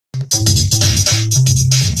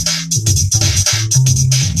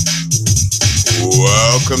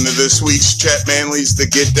Welcome to this week's Chet Manley's The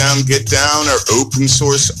Get Down, or open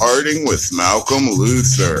source arting with Malcolm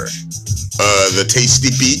Luther. The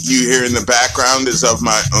tasty beat you hear in the background is of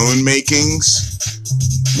my own makings.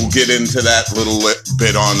 We'll get into that little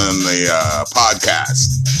bit on the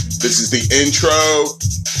podcast. This is the intro.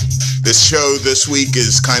 This show this week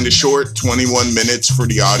is kind of short, 21 minutes for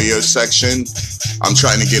the audio section. I'm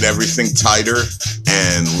trying to get everything tighter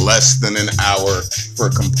and less than an hour for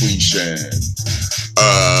completion.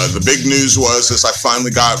 The big news was I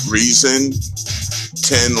finally got Reason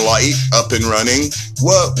 10 Lite up and running.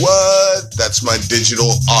 What? That's my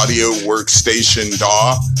digital audio workstation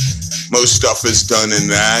DAW. Most stuff is done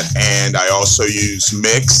in that, and I also use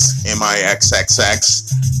Mix,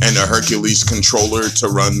 M-I-X-X-X, and a Hercules controller to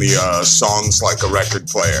run the songs like a record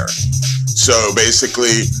player. So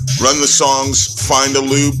basically, run the songs, find a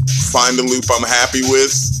loop I'm happy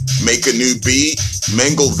with, make a new beat,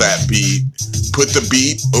 mingle that beat, put the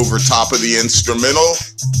beat over top of the instrumental.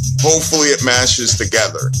 Hopefully it mashes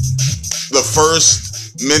together. The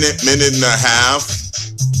first minute and a half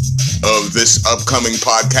of this upcoming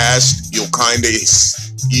podcast,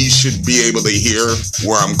 you should be able to hear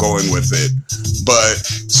where I'm going with it. But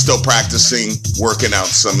still practicing, working out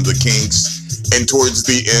some of the kinks. And towards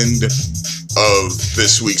the end of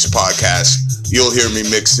this week's podcast, you'll hear me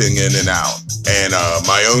mixing in and out. And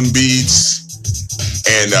my own beats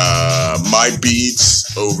and my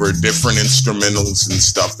beats over different instrumentals and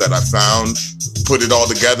stuff that I found. Put it all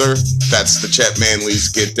together. That's the Chet Manley's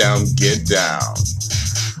Get Down.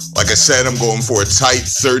 Like I said, I'm going for a tight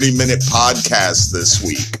 30-minute podcast this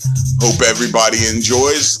week. Hope everybody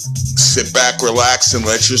enjoys. Sit back, relax, and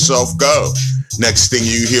let yourself go. Next thing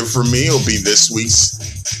you hear from me will be this week's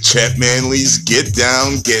Chet Manley's Get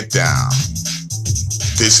Down.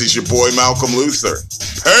 This is your boy Malcolm Luther.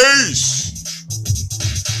 Peace!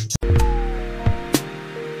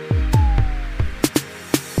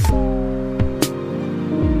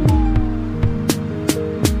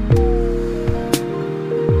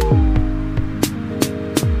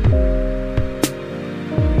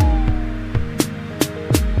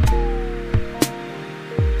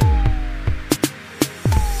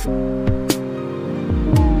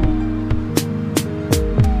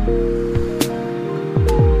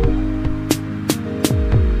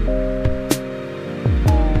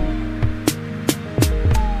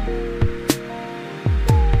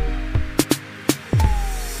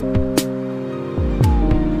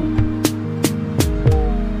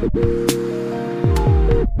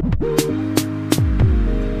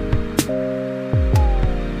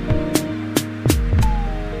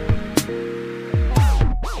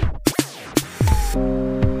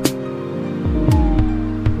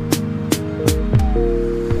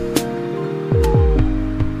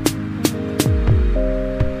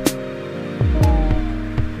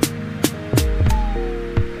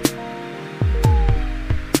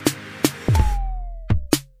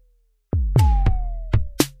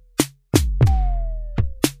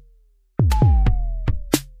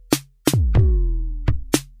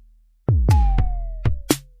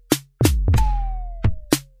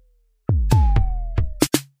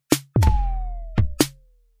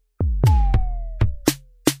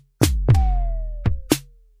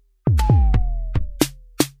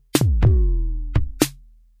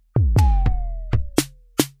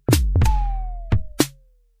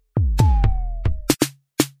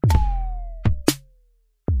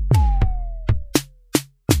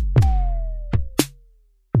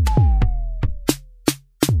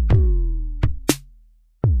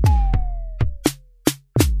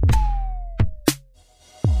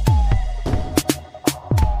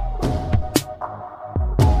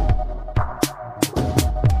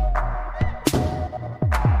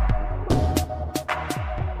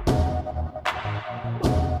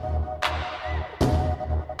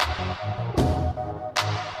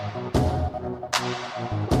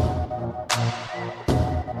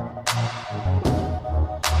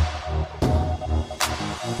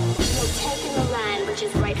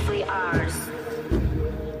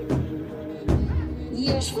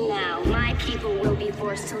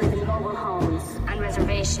 To live in mobile homes on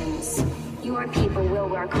reservations. Your people will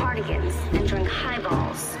wear cardigans and drink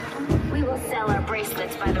highballs. We will sell our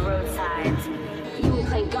bracelets by the roadsides. You will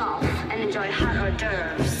play golf and enjoy hot hors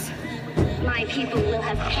d'oeuvres. My people will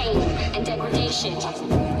have pain and degradation.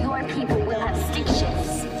 Your people will have stick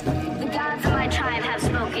shifts. The gods of my tribe have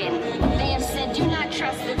spoken. They have said, do not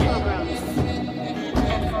trust the pilgrims.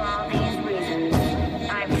 And for all these reasons,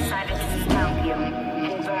 I've decided to scalp you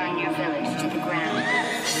and burn your village to the ground.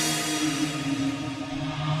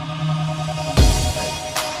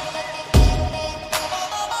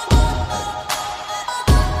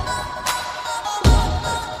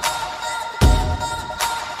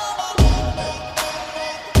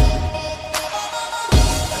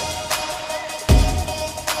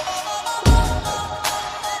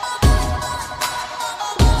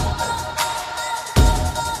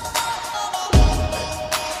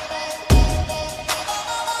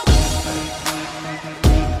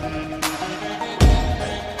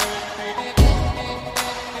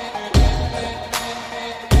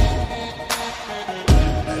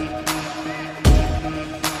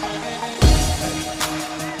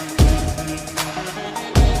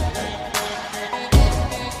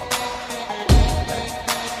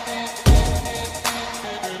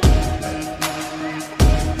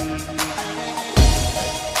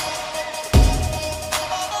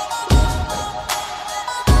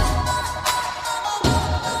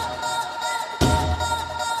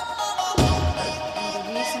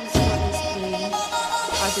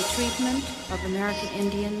 of American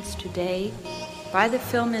Indians today by the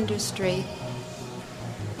film industry,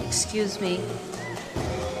 excuse me,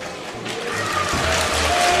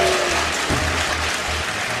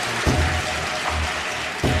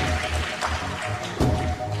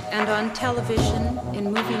 and on television in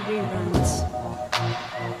movie reruns,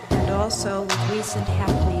 and also with recent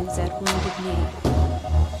happenings at Wounded Knee.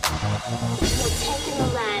 We're taking the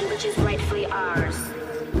land which is rightfully ours.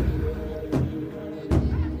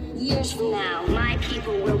 Years from now, my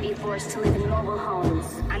people will be forced to live in mobile homes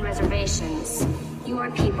on reservations. Your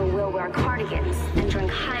people will wear cardigans and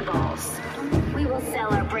drink highballs. We will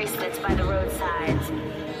sell our bracelets by the roadsides.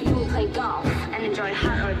 You will play golf and enjoy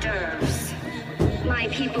hot hors d'oeuvres. My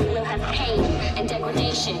people will have pain and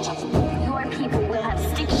degradation. Your people will have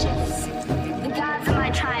stick shifts. The gods of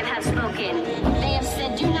my tribe have spoken. They have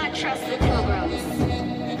said, do not trust the pilgrims.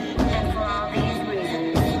 And for all these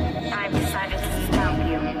reasons, I've decided to stop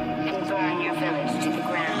you and burn your village to the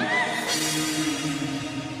ground.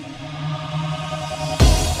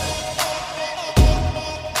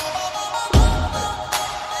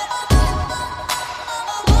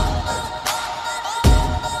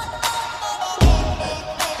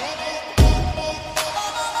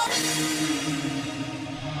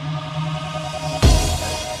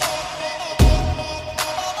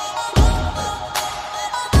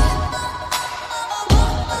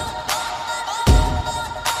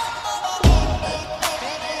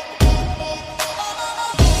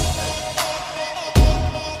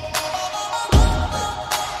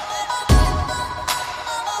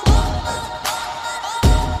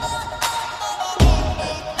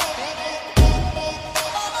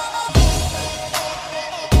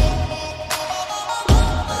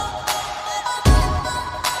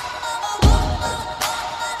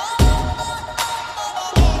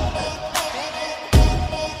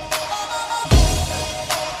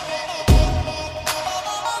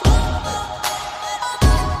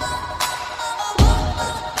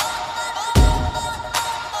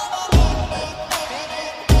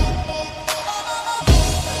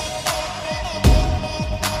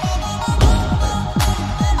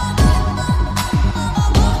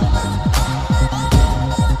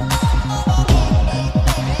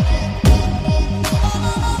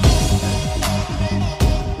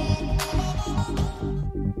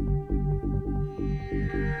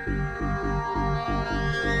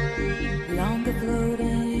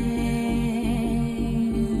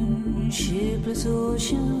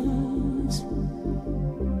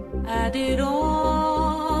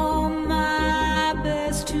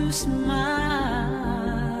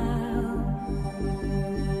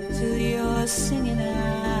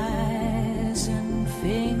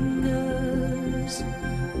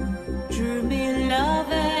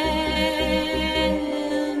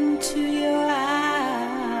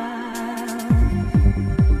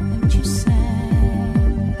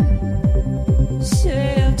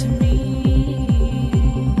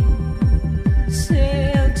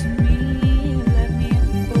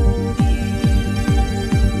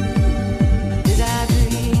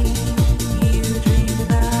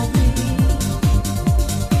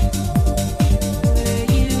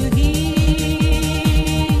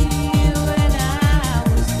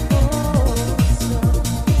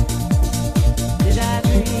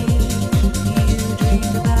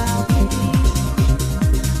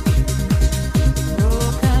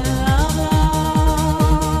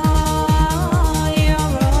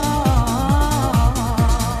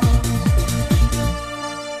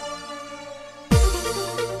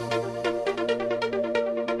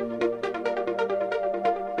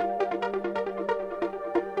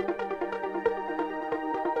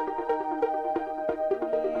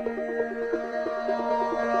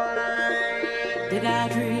 Did I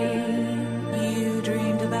dream you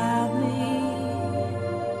dreamed about me?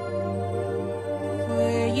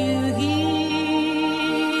 Were you here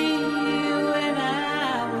when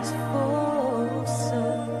I was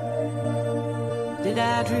wholesome? Did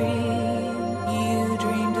I dream you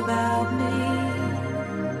dreamed about me?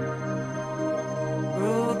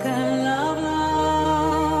 Broken love, Lord,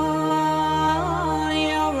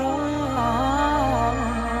 your arms.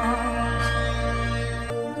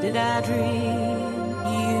 Did I dream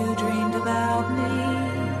you dreamed about me?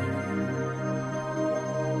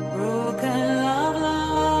 Broken love,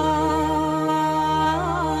 Lord,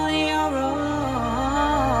 your arms.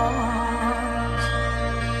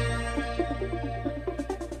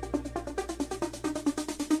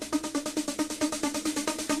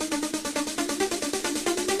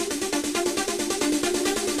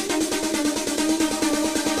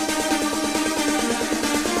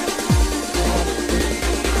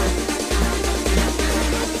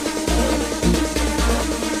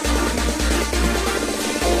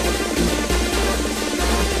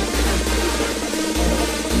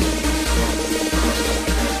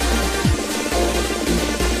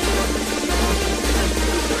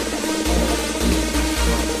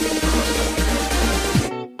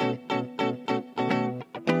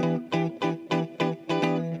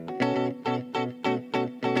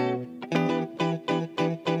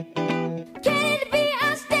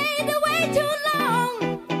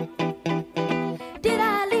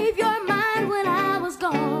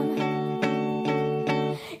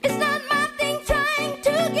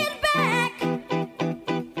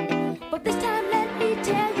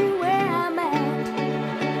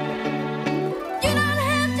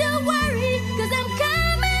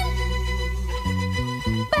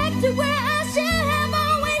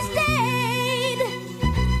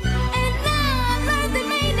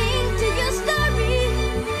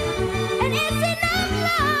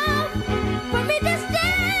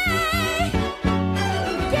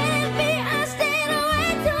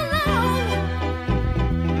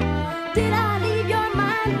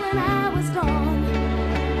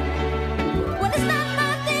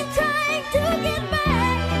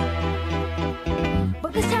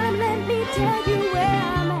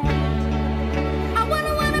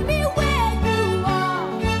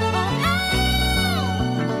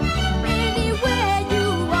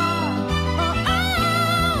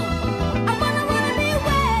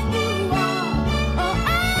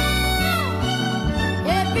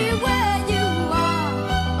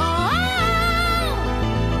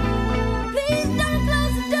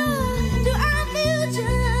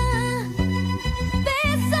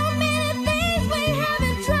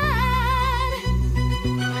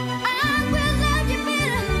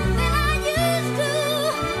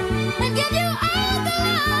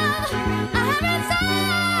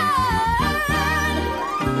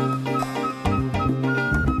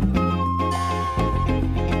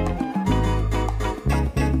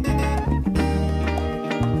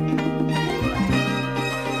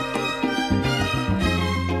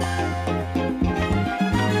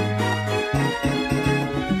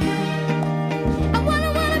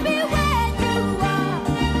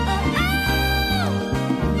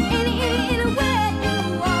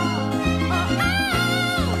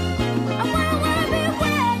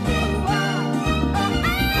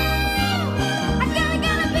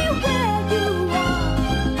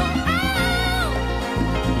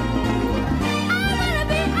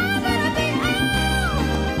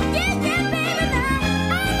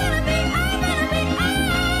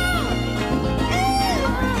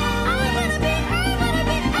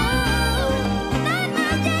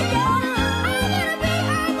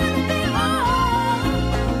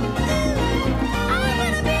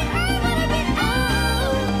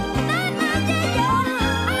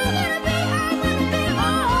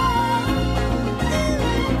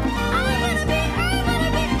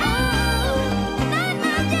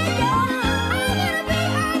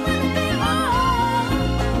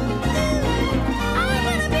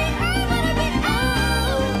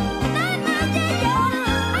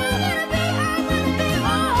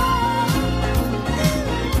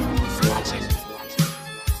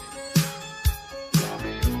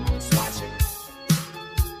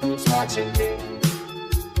 watching me.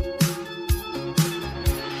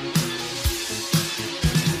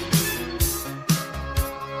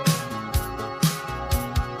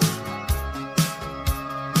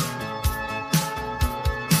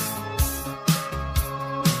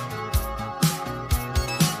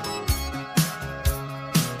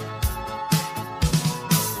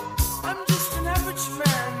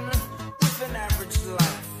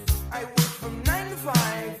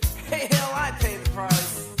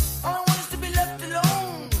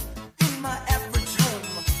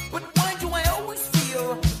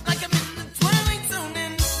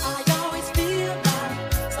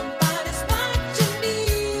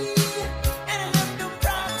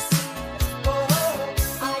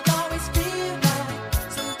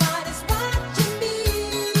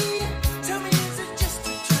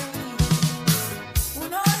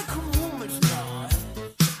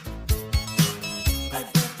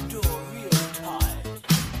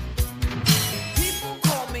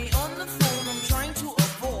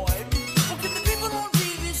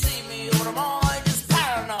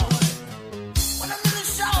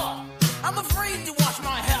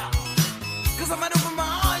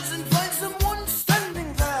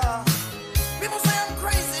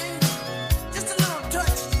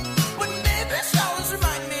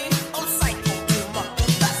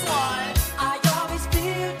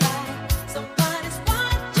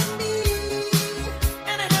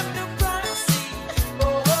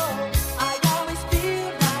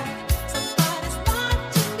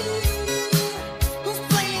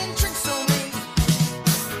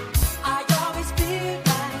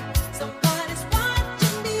 Somebody's watching.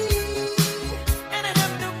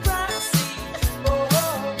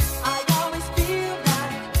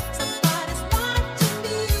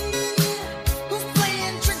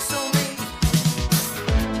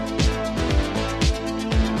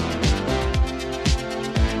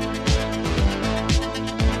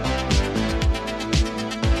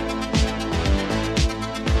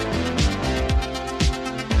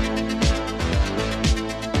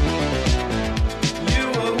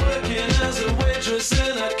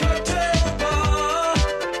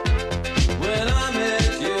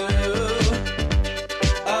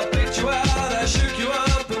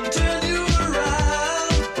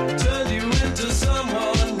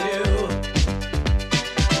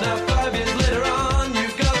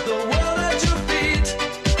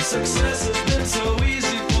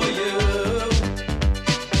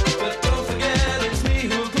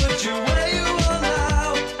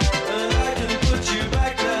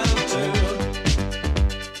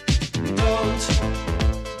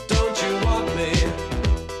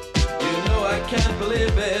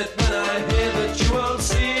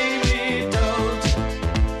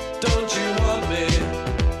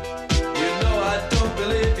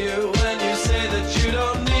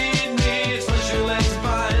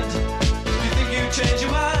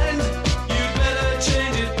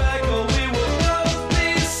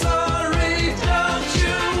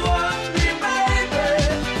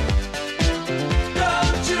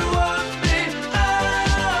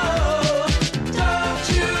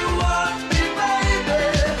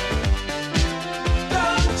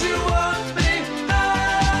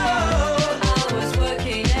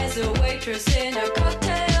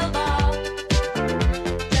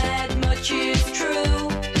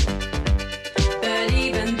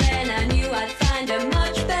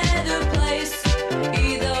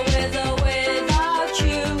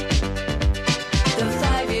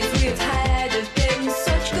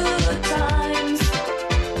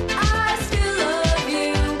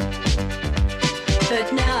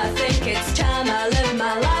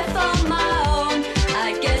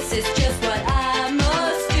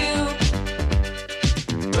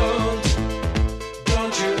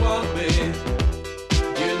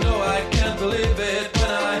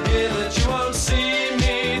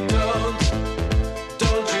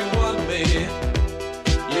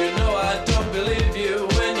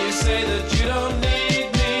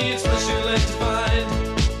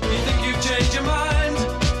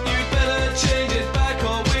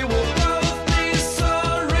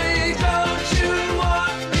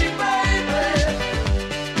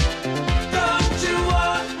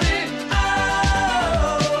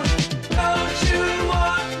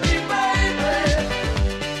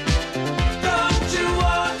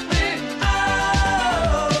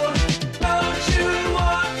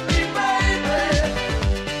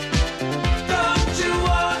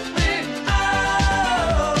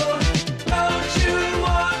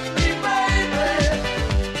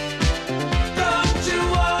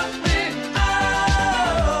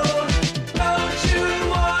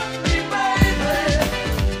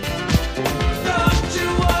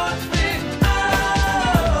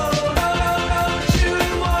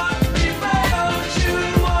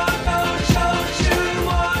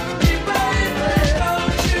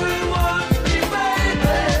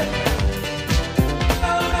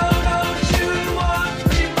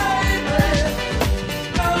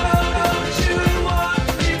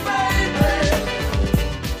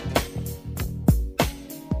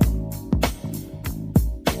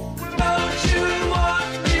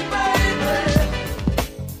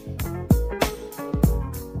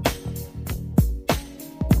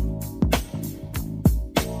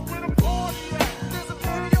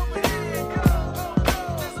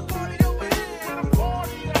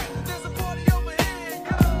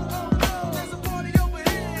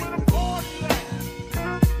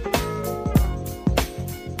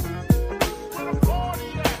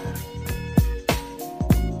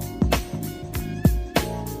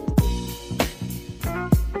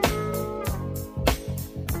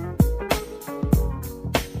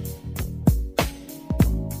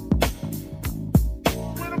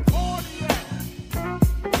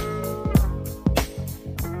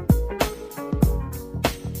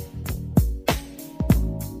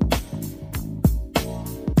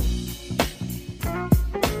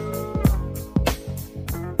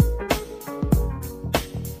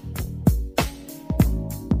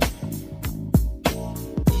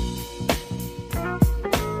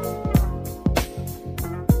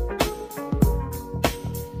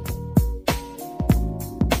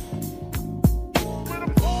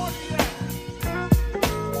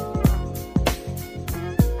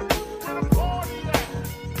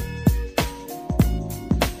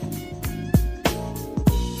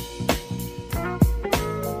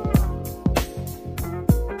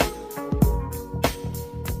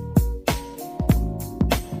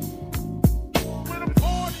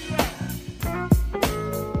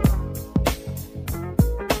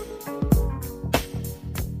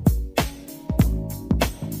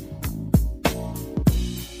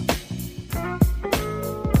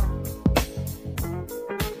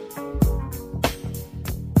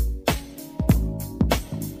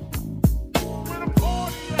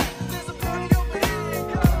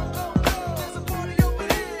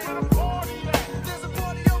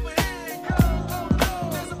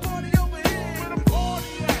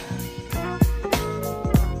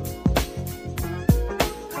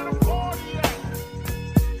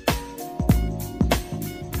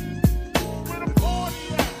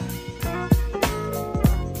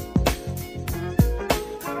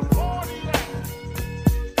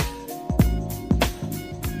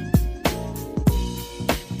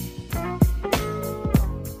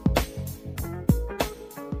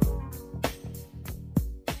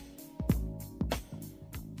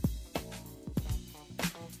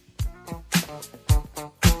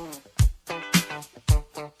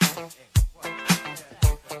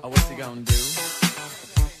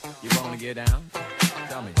 get down?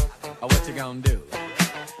 Tell me, what you gonna do?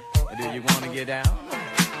 Do you wanna get down?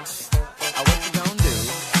 What you gonna do?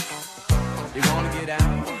 You wanna get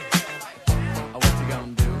down? What you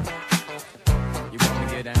gonna do? You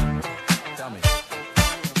wanna get down? Tell me.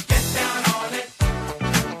 Get down on it.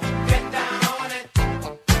 Get down on it.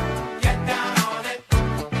 Get down on it.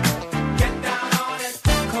 Get down on it.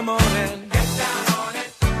 Come on in. Get down on it.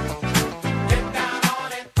 Get down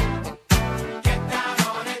on it. Get down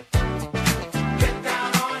on it. Get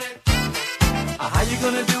down on it. How you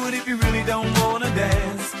gonna do it if you really don't wanna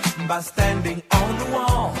dance? By standing on the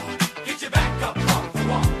wall. Get your back up off the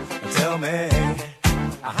wall. Tell me,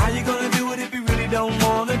 how you gonna do it if you really don't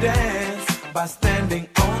wanna dance? By standing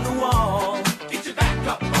on the wall. Get your back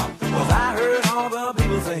up off the wall. 'Cause I heard all the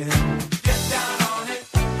people saying, get down on it.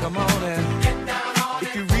 Come on in. Get down on it.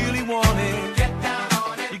 If you really want it. Get down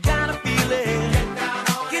on it. You gotta feel it. Get down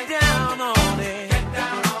on it. Get down on it. Get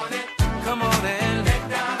down on it. Come on in. Get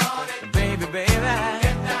down on it. Baby, baby.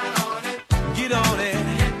 Get down on it. Get on it.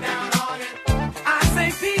 Get down on it. I say,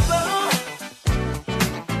 people,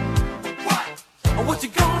 what you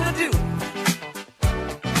gonna do?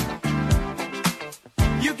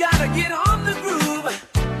 You gotta get on the groove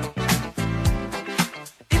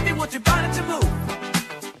if you want your body to move.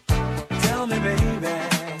 Tell me, baby,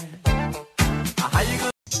 how you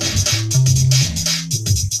gonna...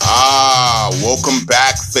 Welcome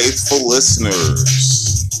back, faithful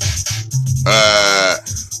listeners.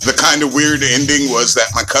 The kind of weird ending was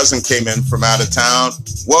that my cousin came in from out of town.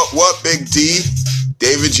 What, Big D?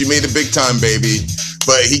 David, you made a big time, baby.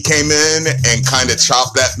 But he came in and kind of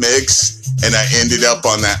chopped that mix, and I ended up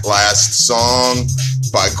on that last song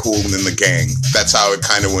by Kool and the Gang. That's how it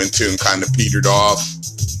kind of went to and kind of petered off.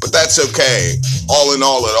 But that's okay. All in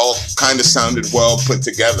all, it all kind of sounded well put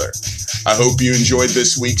together. I hope you enjoyed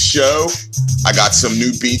this week's show. I got some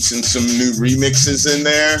new beats and some new remixes in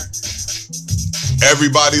there.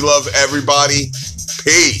 Everybody love everybody.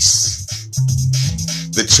 Peace.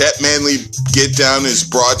 The Chet Manley Get Down is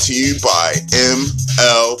brought to you by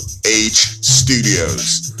MLH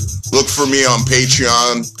Studios. Look for me on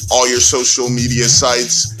Patreon, all your social media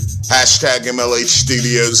sites, hashtag MLH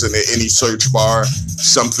Studios, and at any search bar,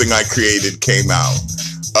 something I created came out.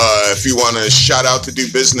 If you want a shout out to do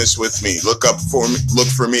business with me, look for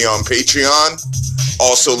me on Patreon.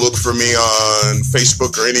 Also look for me on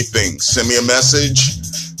Facebook or anything. Send me a message,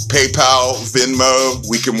 PayPal, Venmo,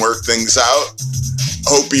 we can work things out.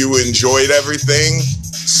 Hope you enjoyed everything.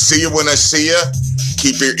 See you when I see you.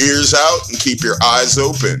 Keep your ears out and keep your eyes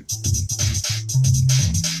open.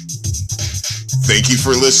 Thank you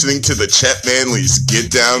for listening to the Chet Manley's Get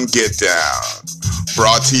Down, Get Down.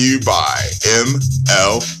 Brought to you by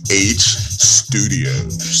MLH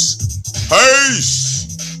Studios. Peace!